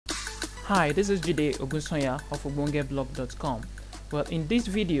Hi, this is Jide Ogunsoya of obongeblog.com. Well, in this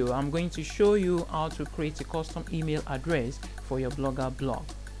video, I'm going to show you how to create a custom email address for your Blogger blog.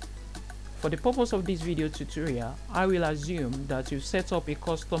 For the purpose of this video tutorial, I will assume that you've set up a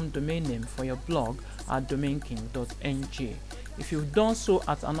custom domain name for your blog at domainking.ng. If you've done so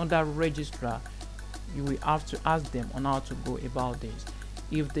at another registrar, you will have to ask them on how to go about this.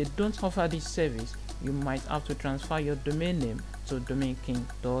 If they don't offer this service, you might have to transfer your domain name to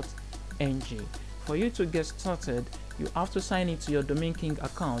domainking.ng. For you to get started, you have to sign into your Domain King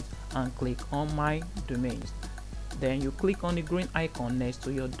account and click on My Domains. Then you click on the green icon next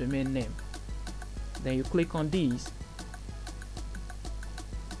to your domain name. Then you click on this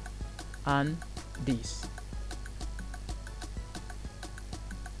and this.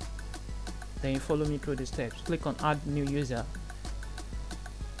 Then you follow me through the steps. Click on Add New User.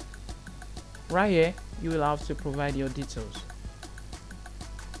 Right here, you will have to provide your details.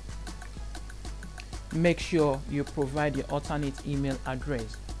 Make sure you provide your alternate email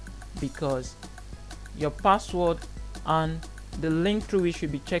address, because your password and the link through which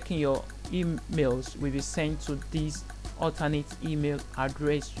you'll be checking your emails will be sent to this alternate email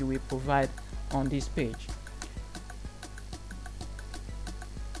address you will provide on this page.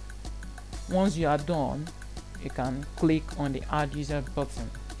 Once you are done, you can click on the Add User button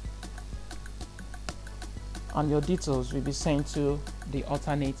and your details will be sent to the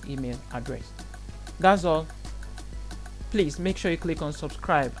alternate email address. That's all. Please make sure you click on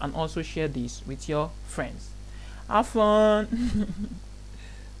subscribe and also share this with your friends. Have fun!